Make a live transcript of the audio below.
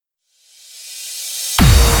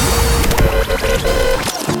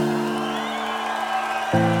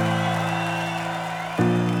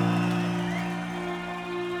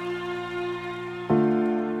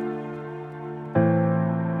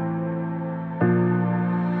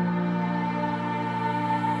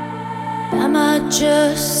Am I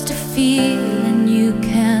just a feeling you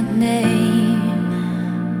can't name?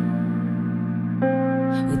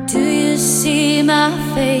 Or do you see my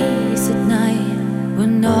face at night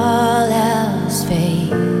when all else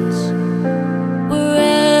fades?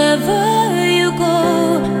 Wherever you go,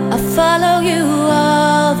 I follow you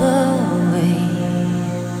all the way.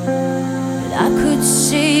 But I could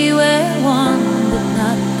see we're one but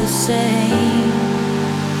not the same.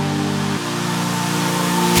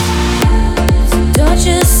 Don't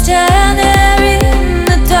you stand there in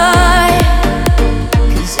the dark,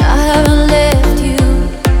 'cause I haven't left you,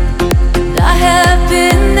 and I have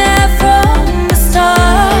been there from the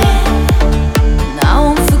start, and I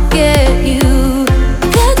won't forget you.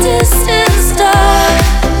 The distant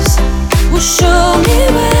stars will show me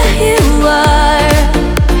where you are.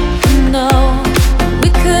 No, we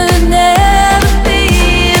could never be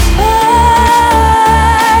apart.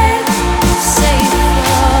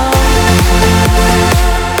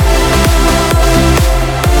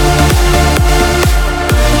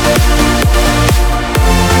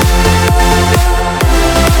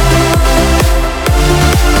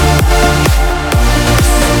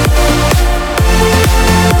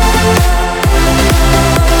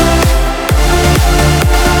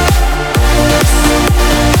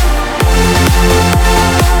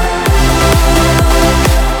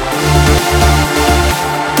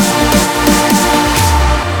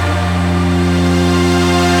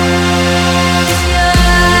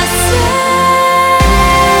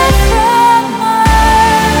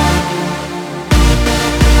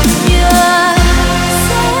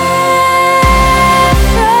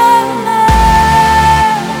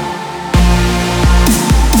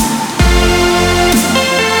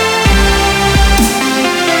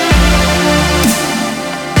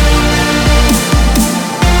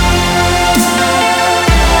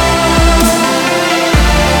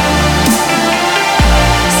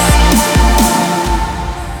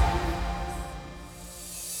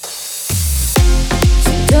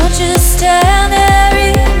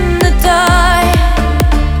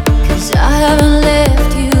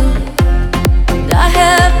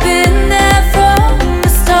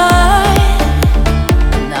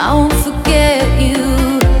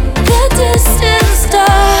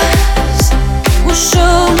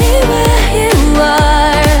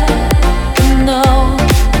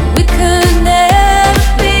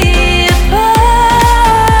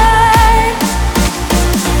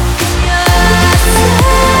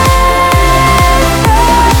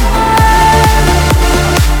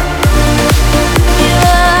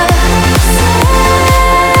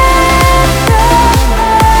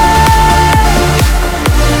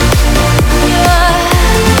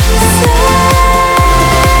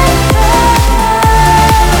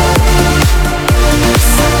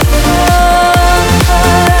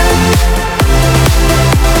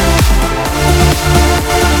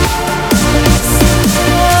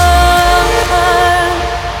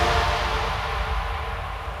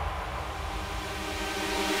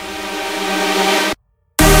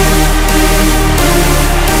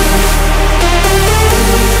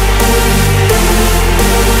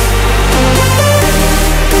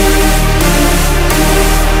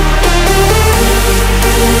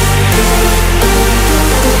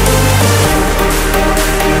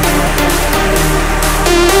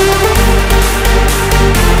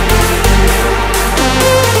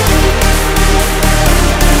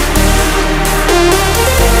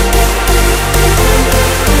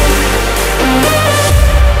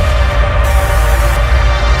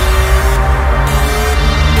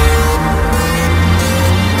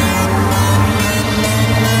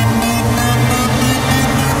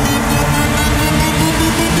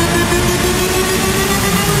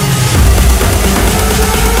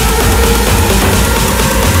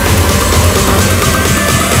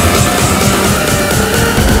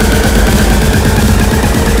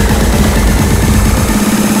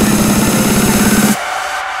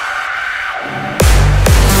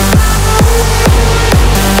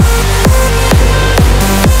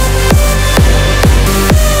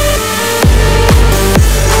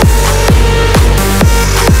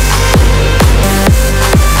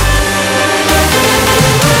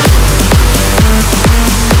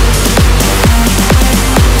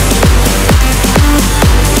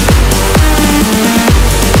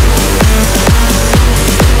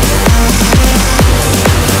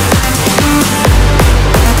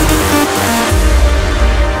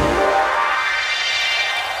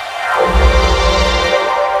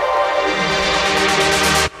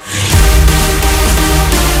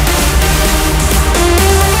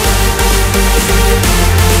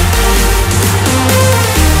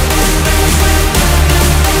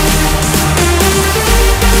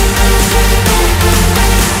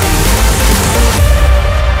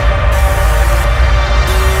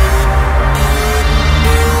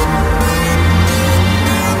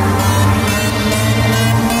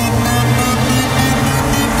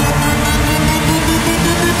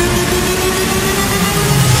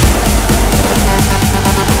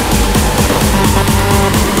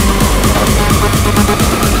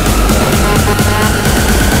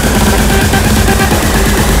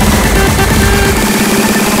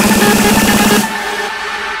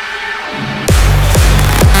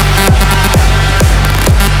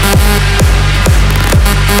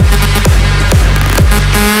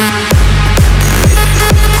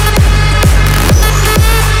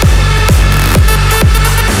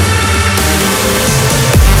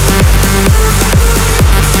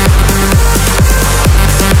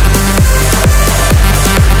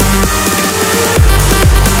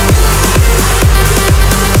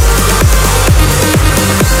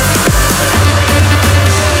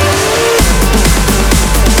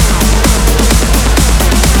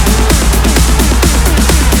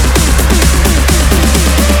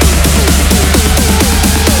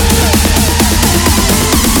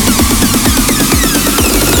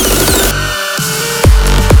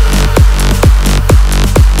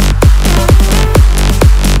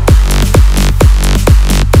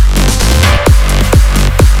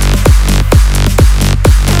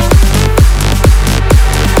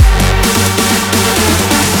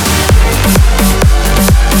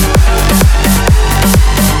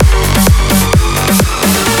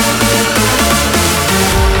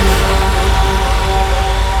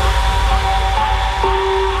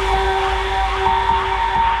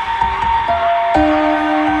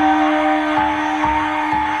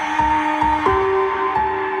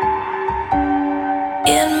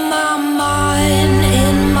 my mind,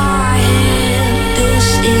 in my head, this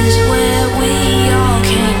is where we all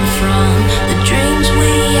came from. The dreams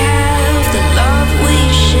we have, the love we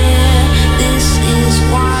share, this is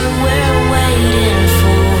why we're waiting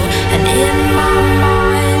for. And in my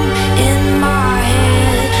mind, in my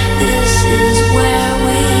head, this is where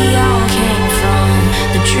we all came from.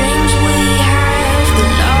 The dreams we have, the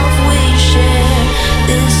love we share,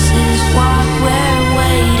 this is what we're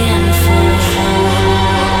waiting for.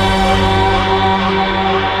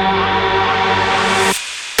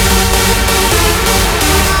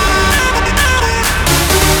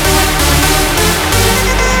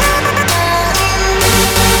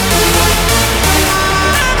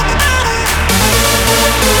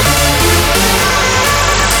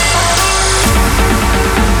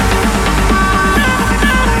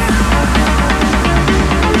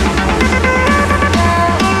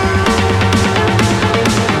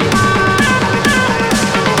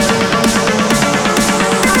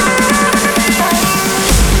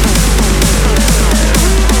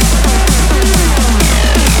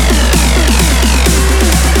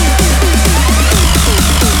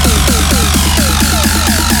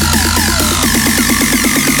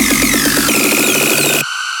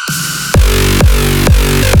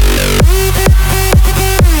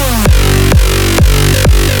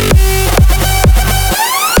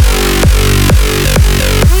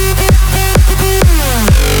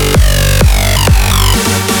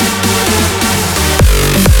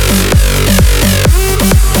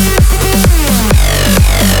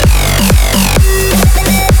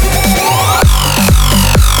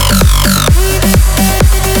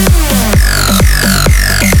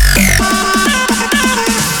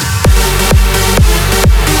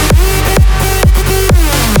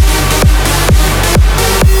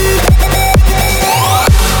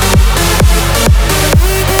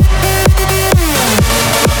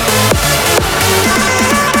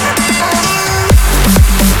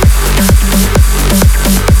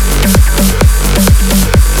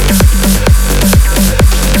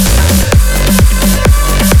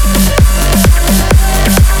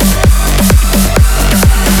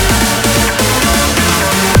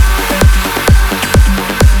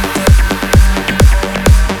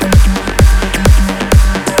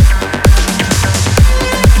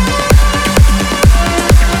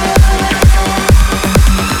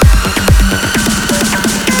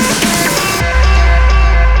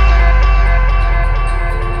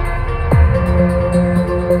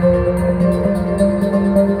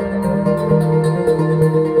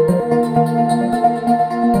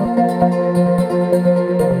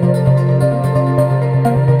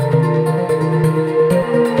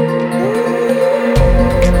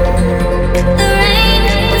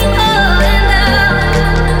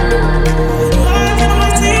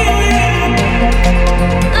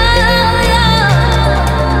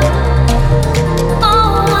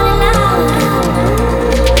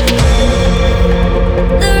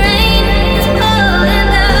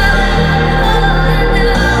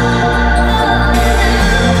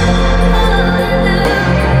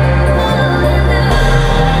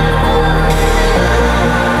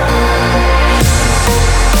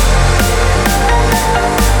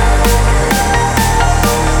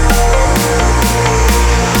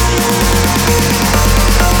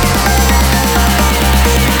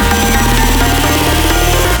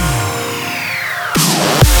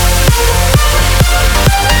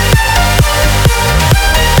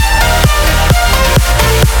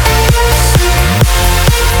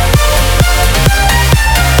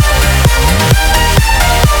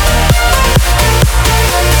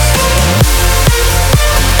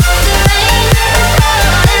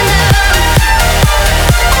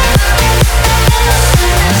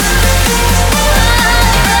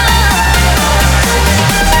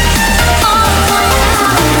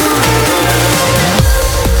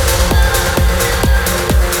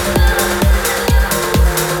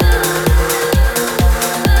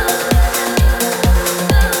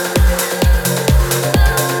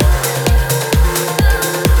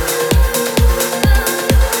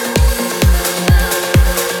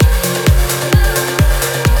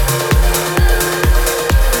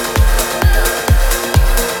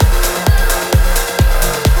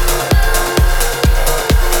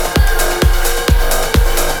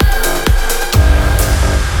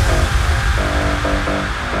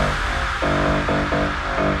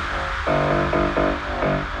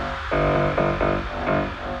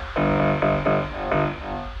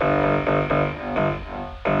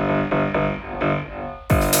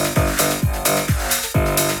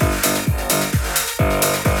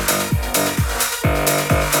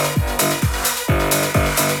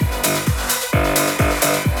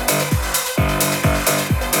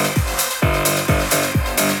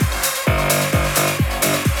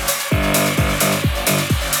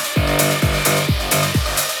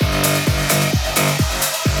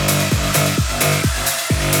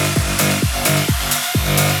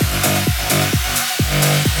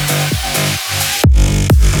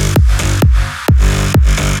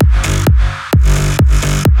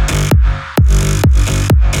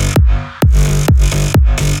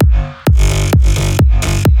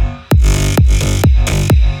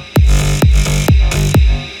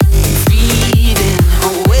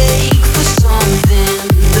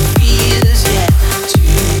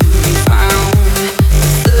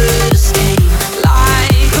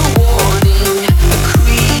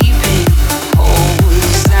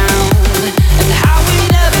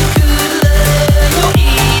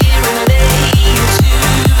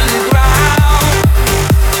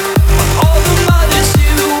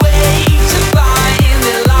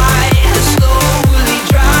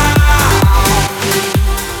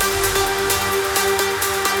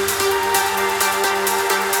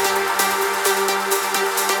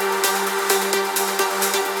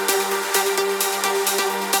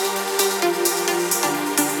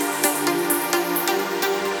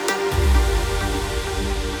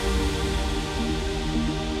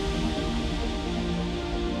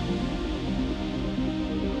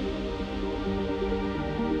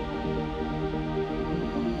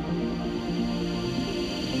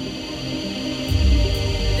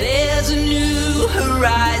 a new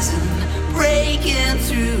horizon breaking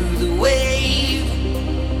through the wave.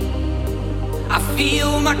 I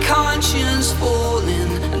feel my conscience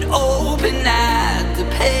falling and open at the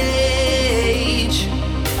page.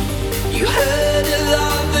 You heard a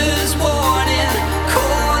lover's warning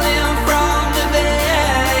calling from the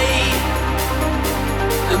bay,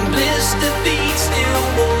 and blister feet still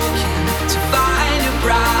walking to find a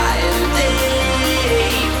brighter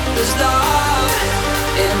day. There's love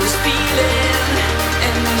and there's feeling,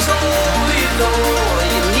 and there's always all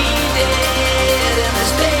you needed, and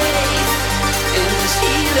there's faith and there's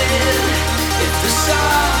healing. If there's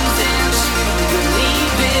something to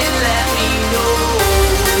believe in,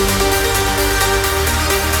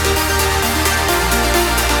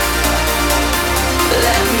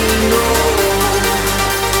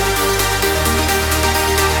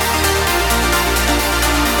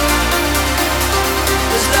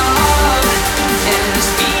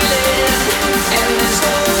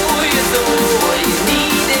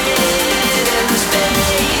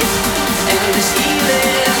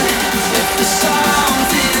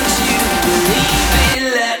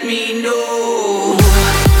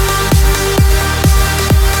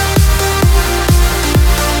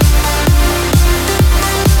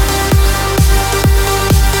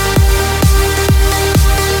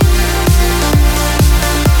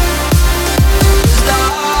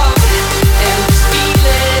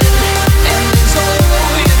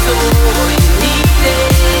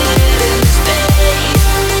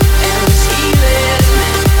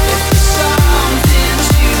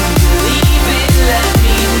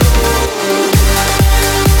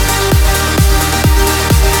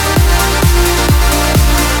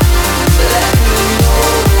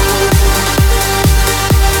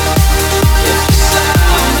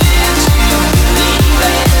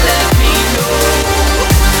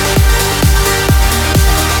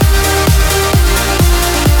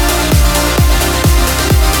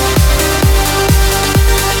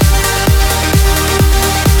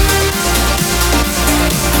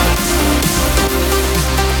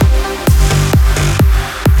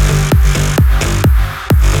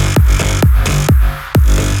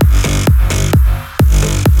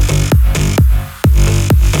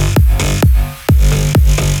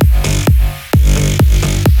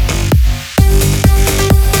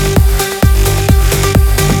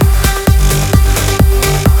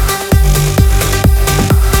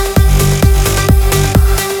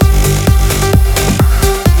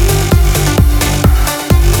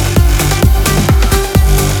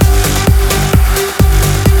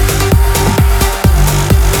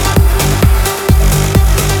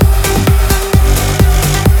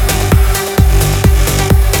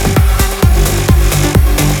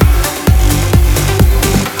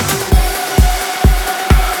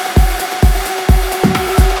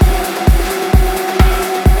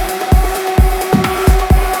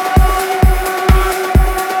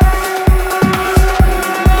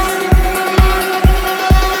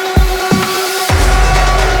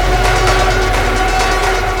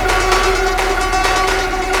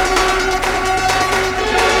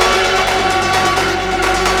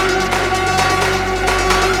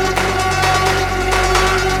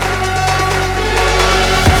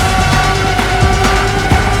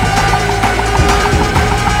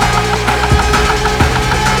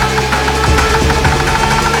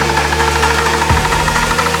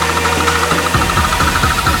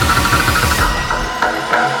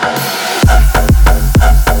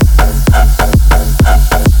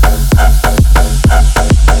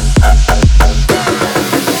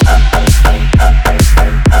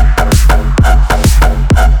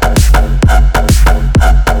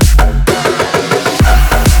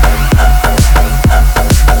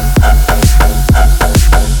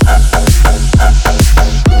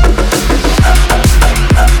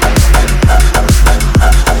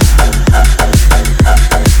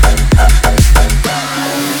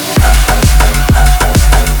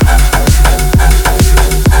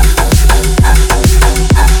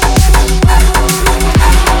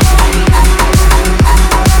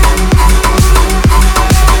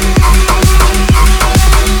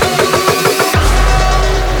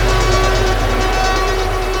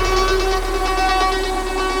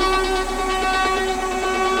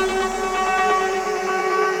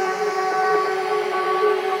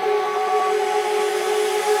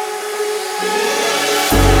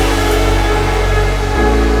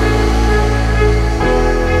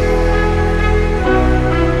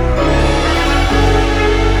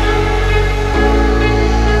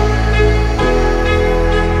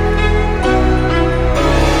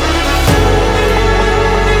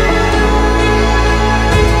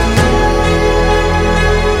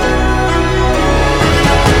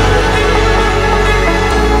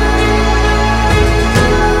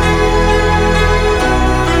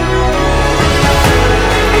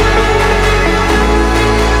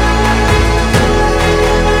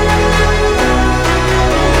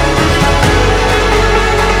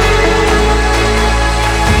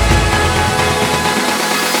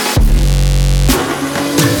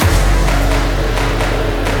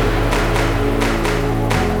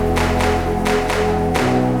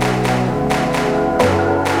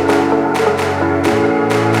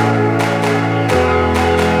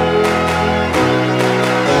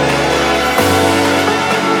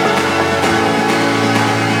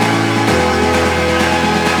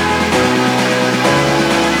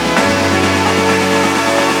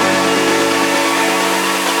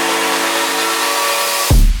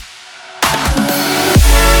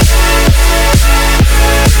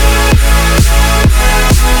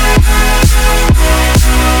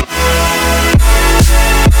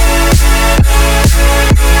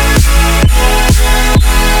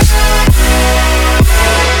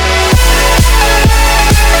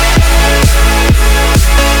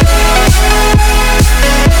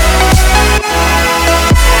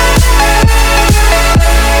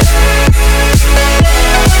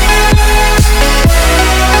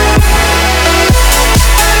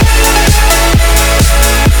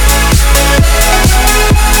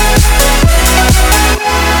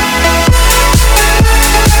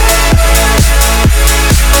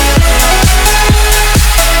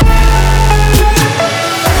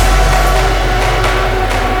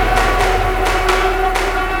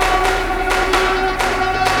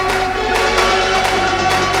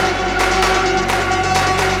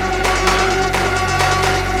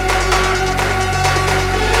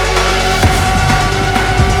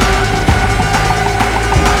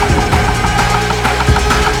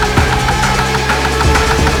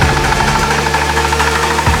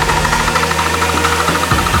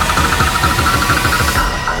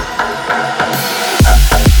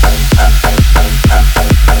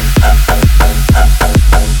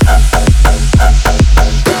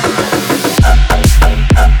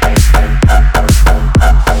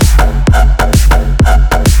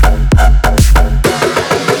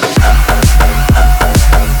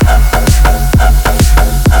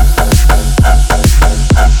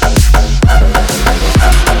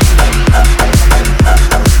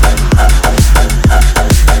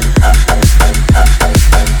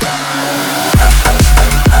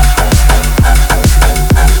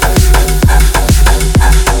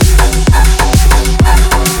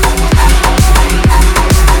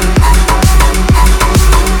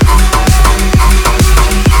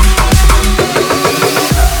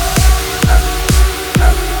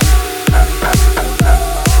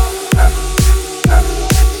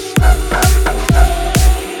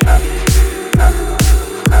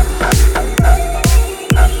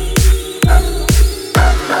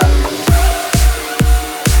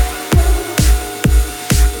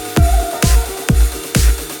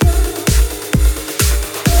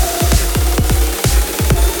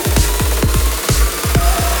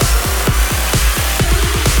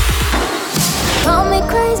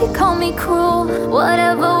 me cruel,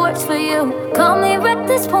 whatever works for you. Call me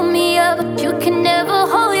reckless, pull me up, but you can never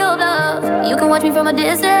hold your love. You can watch me from a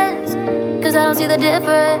distance, cause I don't see the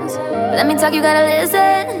difference. Let me talk, you gotta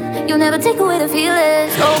listen. You'll never take away the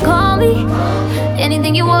feelings. So call me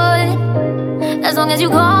anything you want, as long as you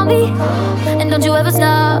call me, and don't you ever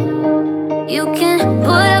stop. You can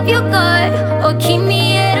put up your guard or keep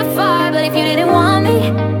me at a fire, but if you didn't want me,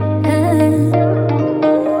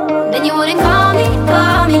 then you wouldn't call me,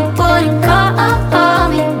 wouldn't call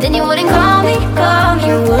me. Then you wouldn't call me,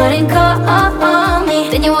 you wouldn't call me.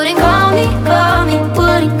 Then you wouldn't call me,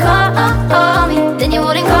 wouldn't call me. Then you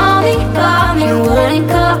wouldn't call me, you wouldn't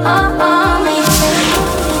call me.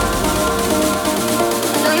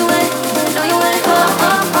 No, you wouldn't, no, you wouldn't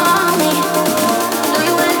call me. No,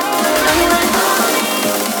 you wouldn't, no, you wouldn't call me.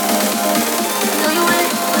 No, you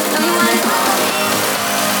wouldn't, no, you wouldn't call me.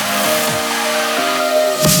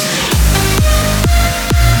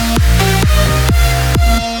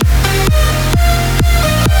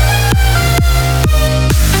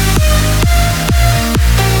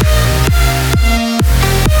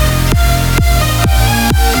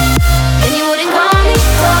 Then you wouldn't call me,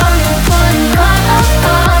 wouldn't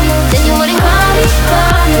call me. Then you wouldn't call me,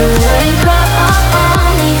 wouldn't call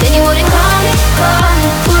me. Then you wouldn't call me,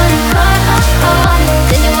 wouldn't call me.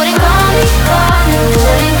 Then you wouldn't call me,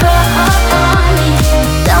 wouldn't call me.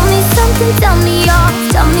 Tell me something, tell me off,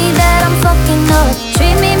 tell me that I'm fucking up.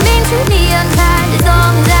 Treat me mean, treat me unkind, as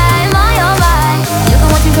long as I'm on your mind. You can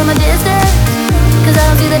watch me from a distance, cause I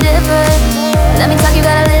don't see the difference. Let me talk, you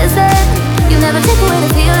gotta listen. You never take away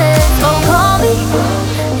the feeling. Oh, call me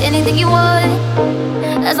anything you want,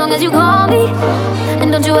 as long as you call me,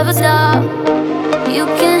 and don't you ever stop. You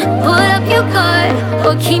can put up your guard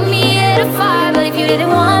or keep me at a fire, but if you didn't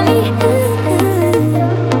want me,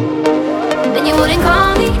 then you wouldn't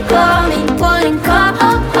call me, wouldn't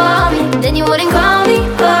call me. Then you wouldn't call me,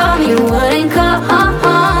 you wouldn't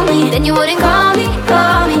call me. Then you wouldn't call me,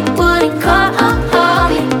 wouldn't call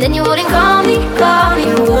me. Then you wouldn't call me,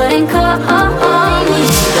 you wouldn't call me.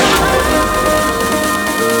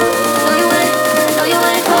 No, you wouldn't, no, you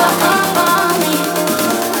wouldn't call me.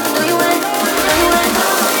 No, you wouldn't, no, you wouldn't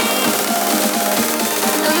call me.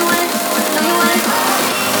 No, you wouldn't, no, you wouldn't call me.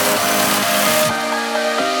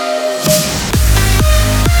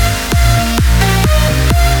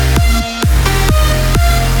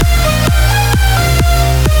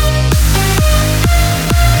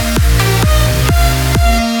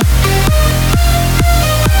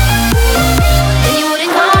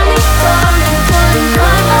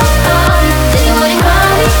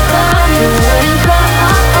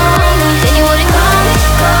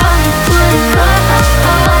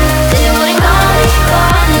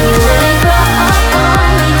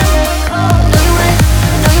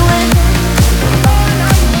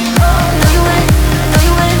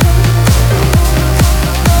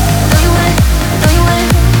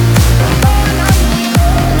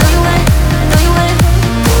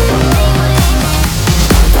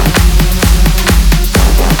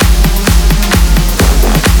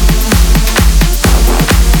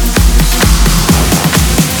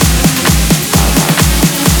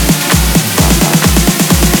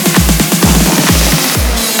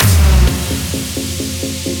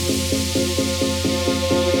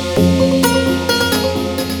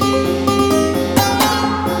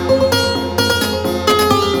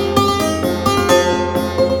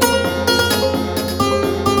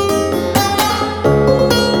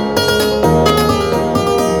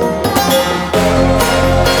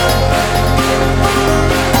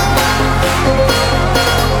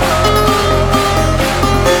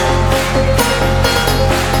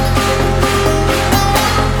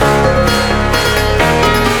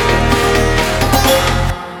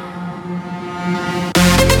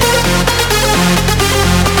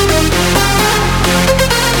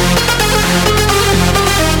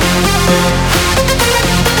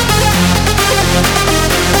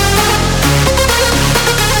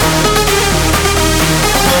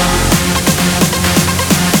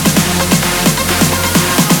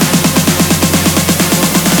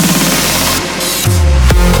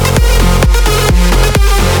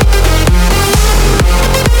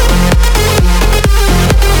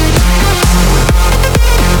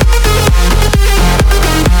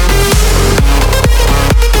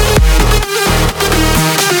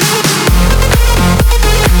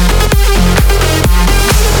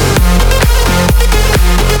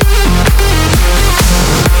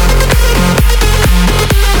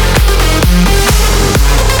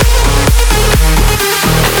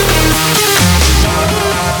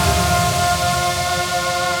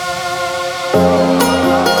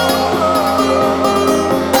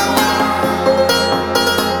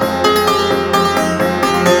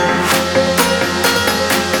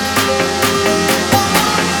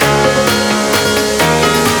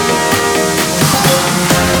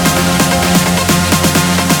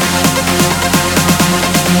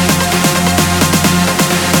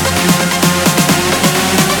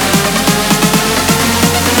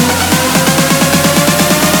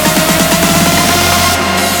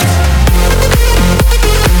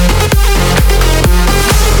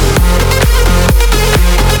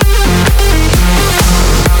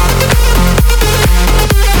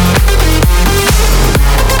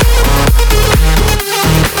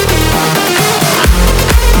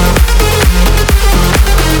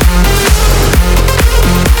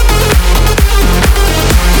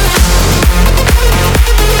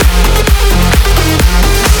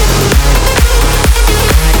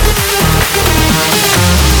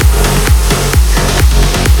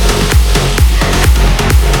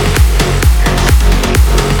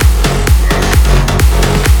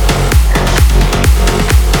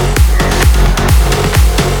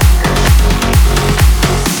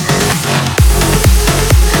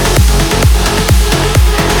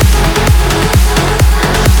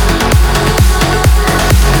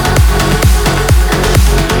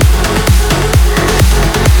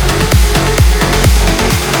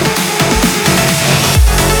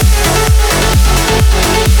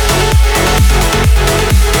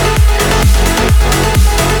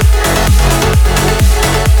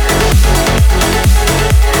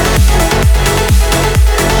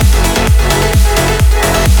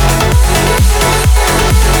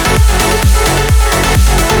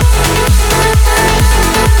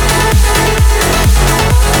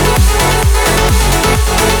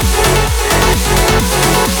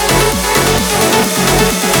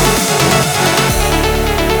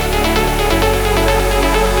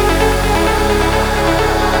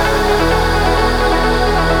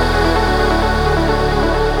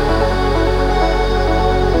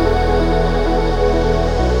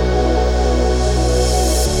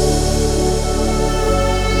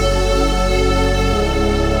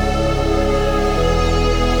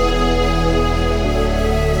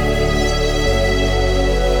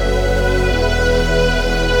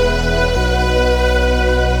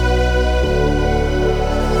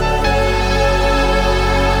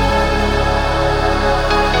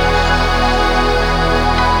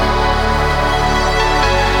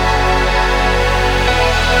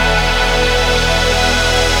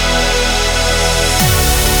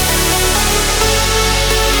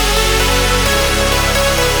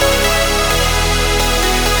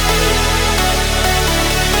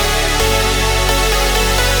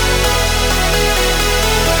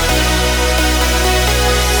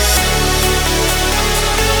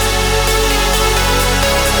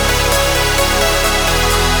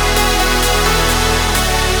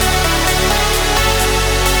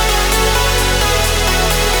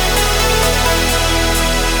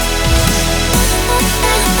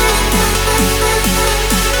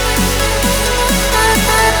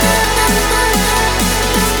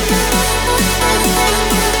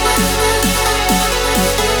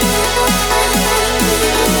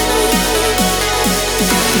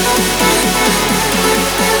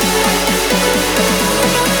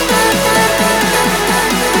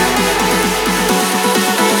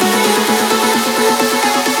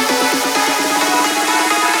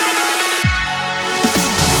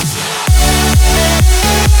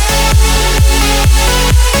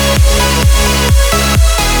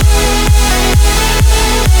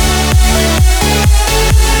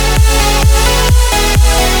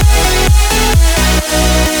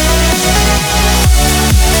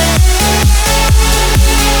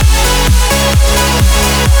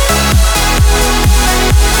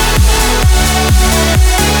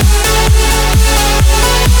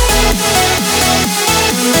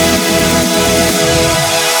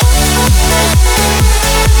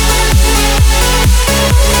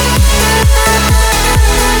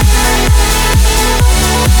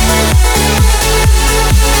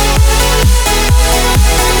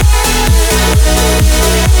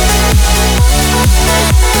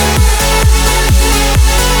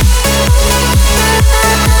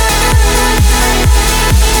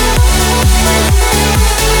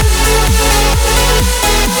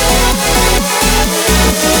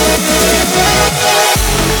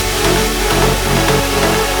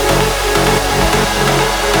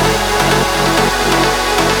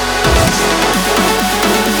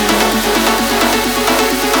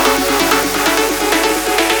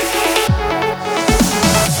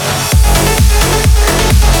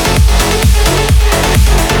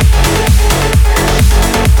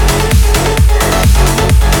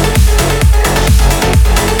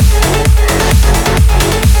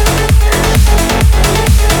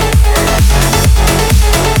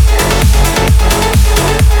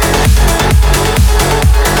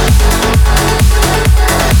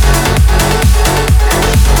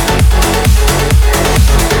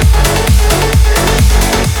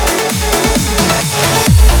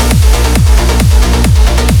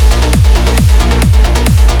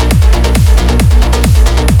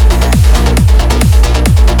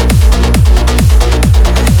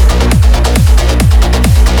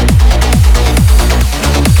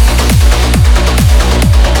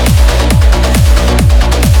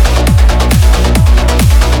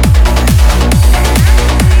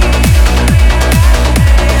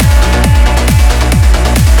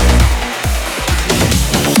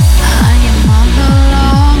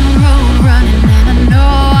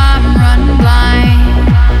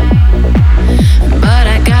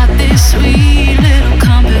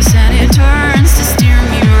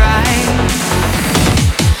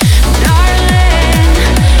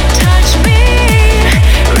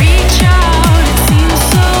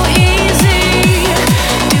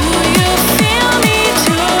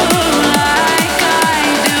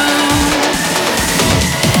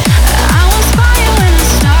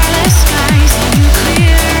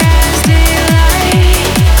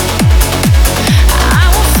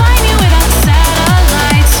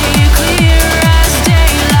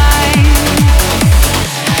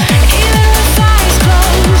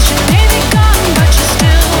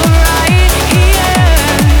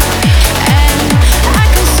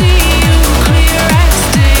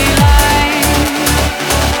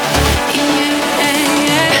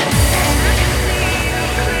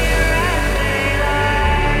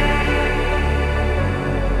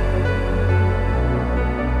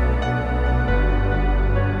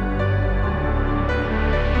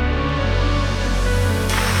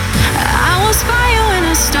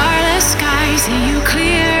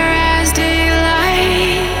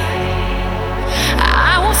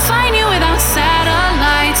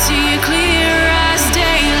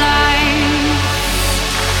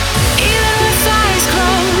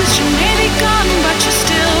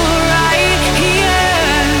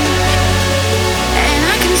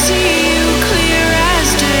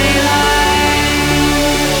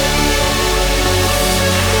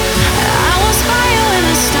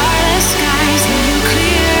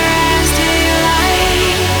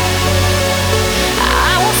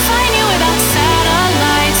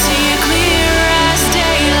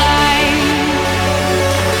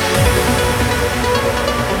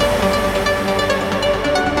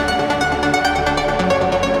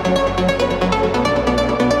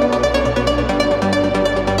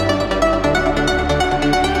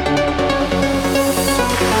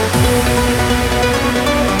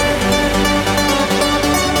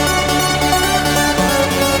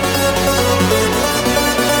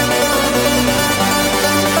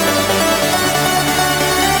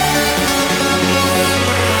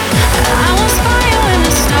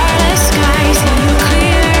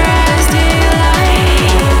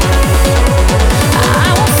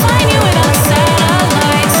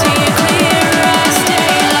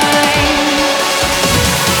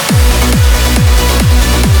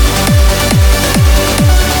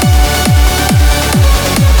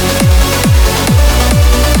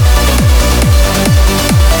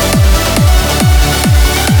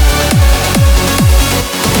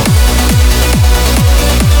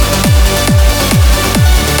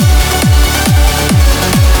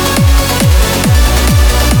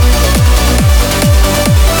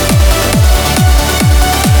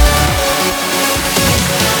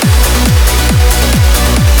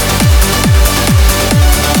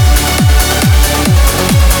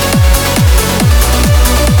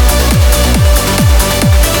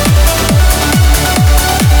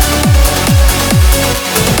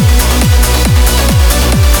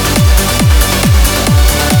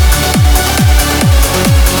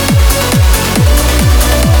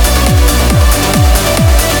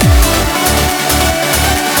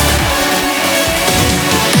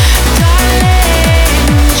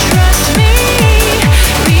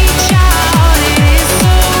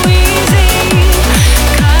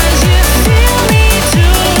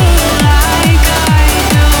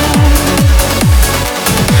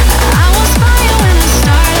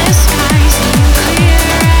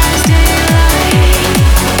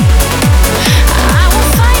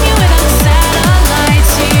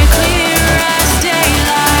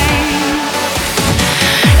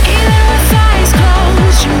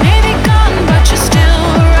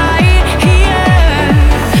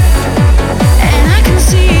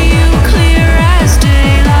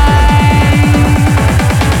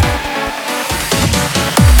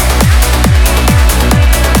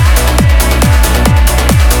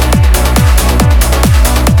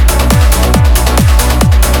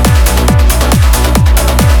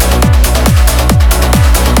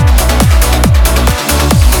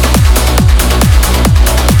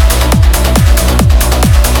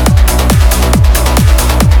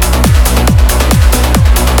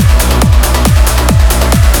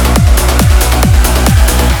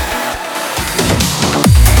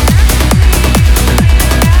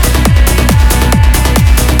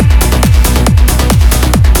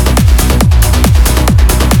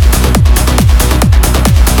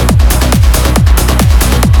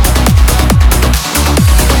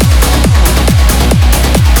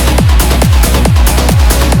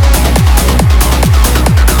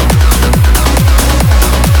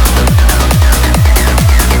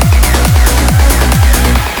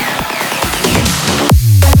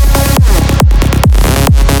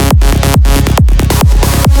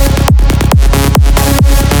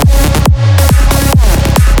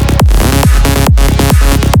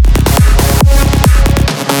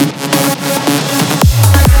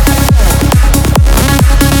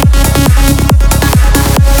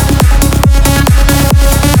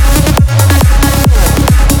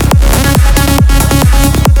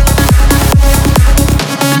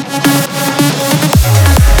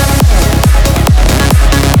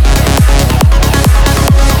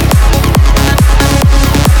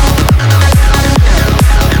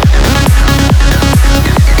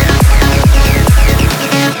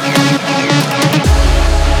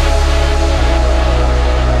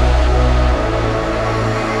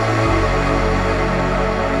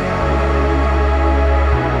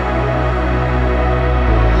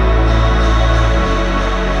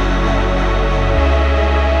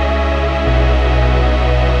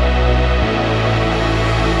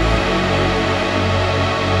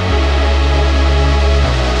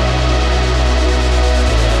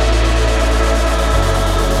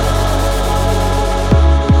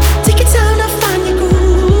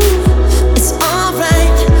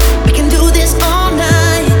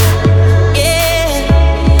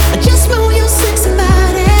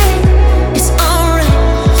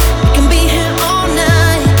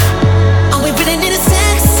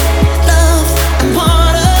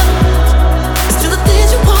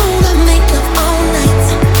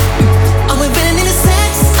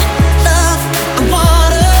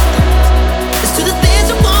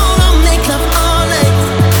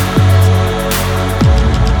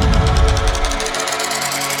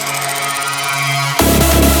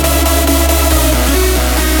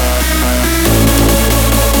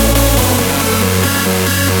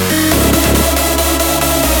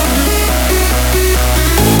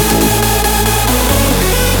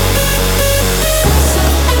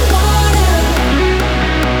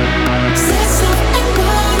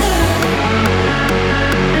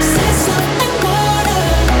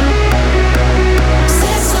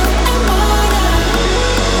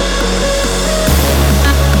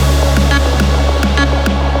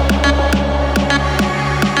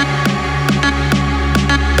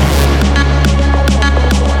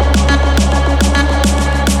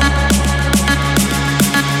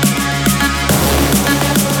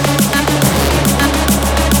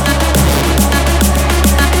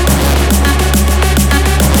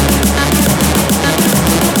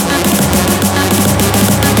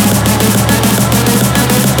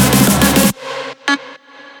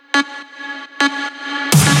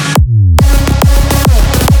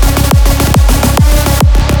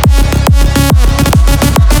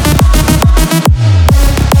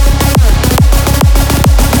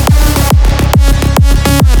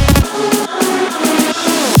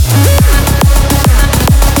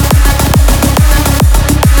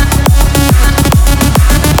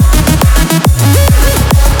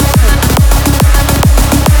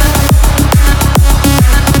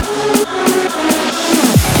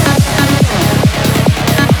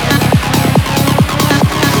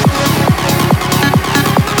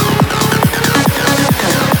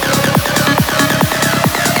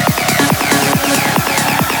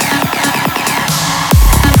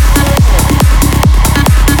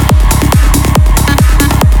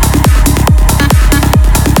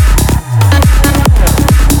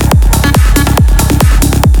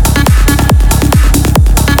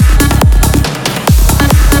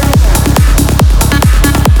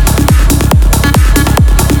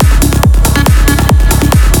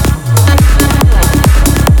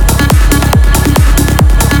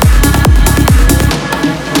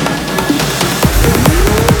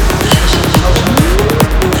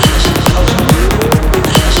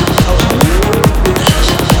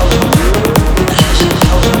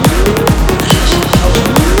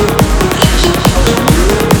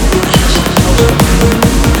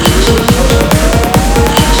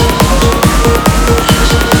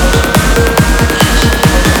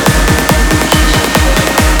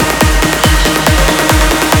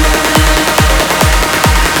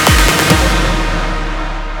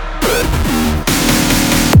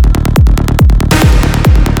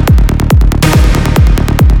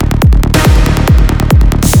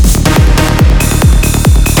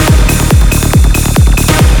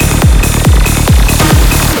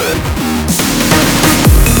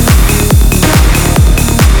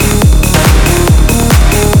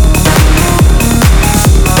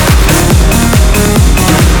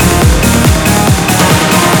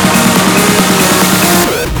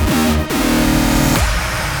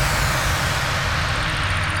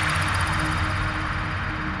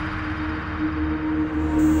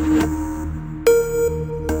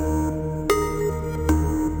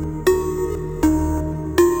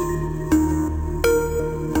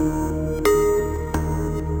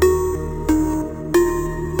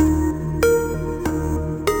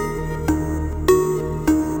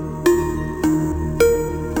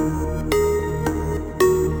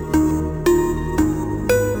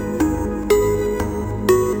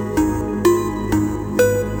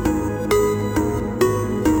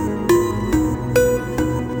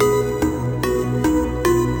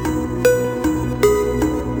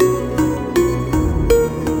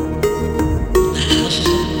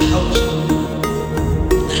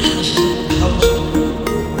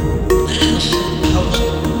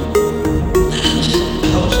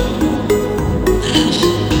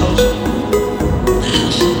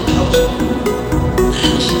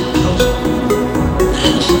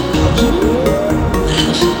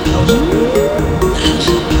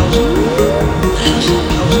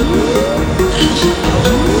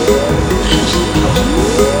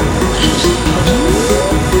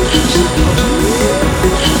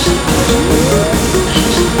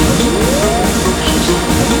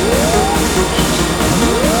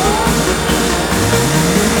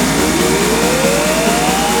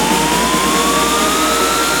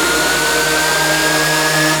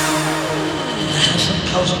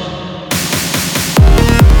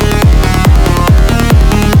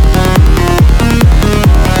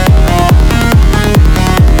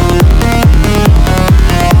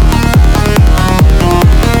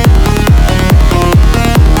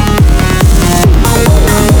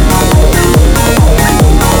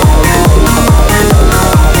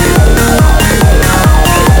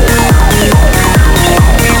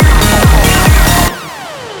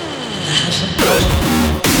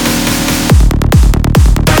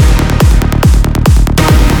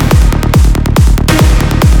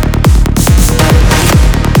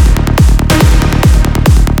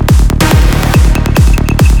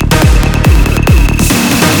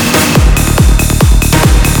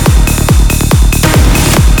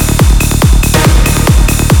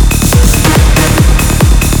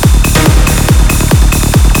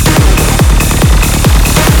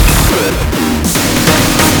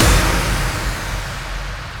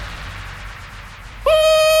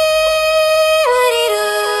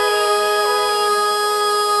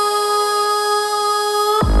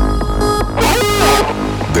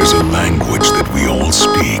 There's a language that we all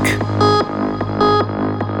speak.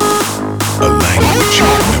 A language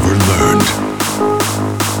you've never learned,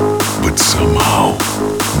 but somehow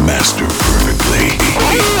master perfectly.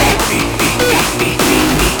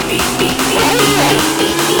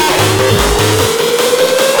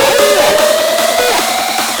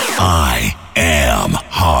 I am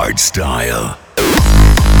hardstyle.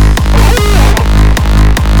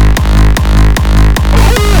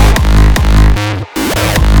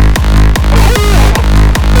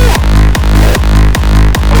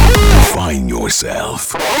 Define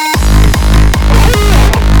yourself.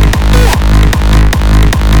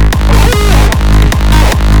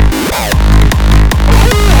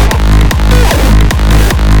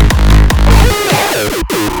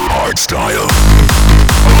 Hardstyle.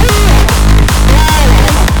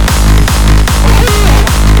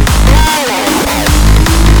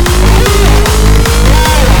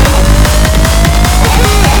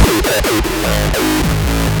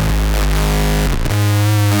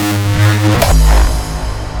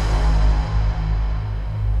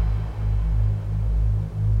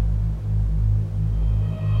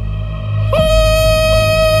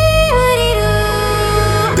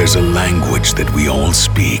 There's a language that we all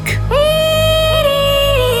speak.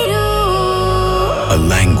 A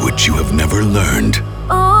language you have never learned.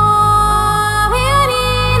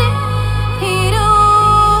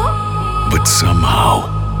 But somehow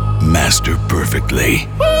master perfectly.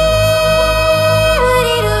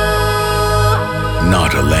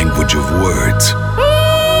 Not a language of words,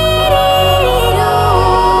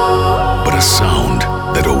 but a sound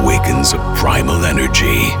that awakens a primal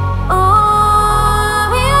energy.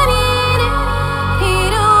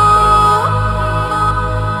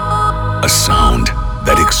 A sound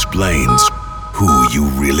that explains who you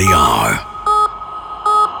really are.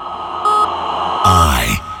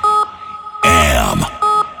 I am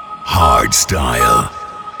hardstyle.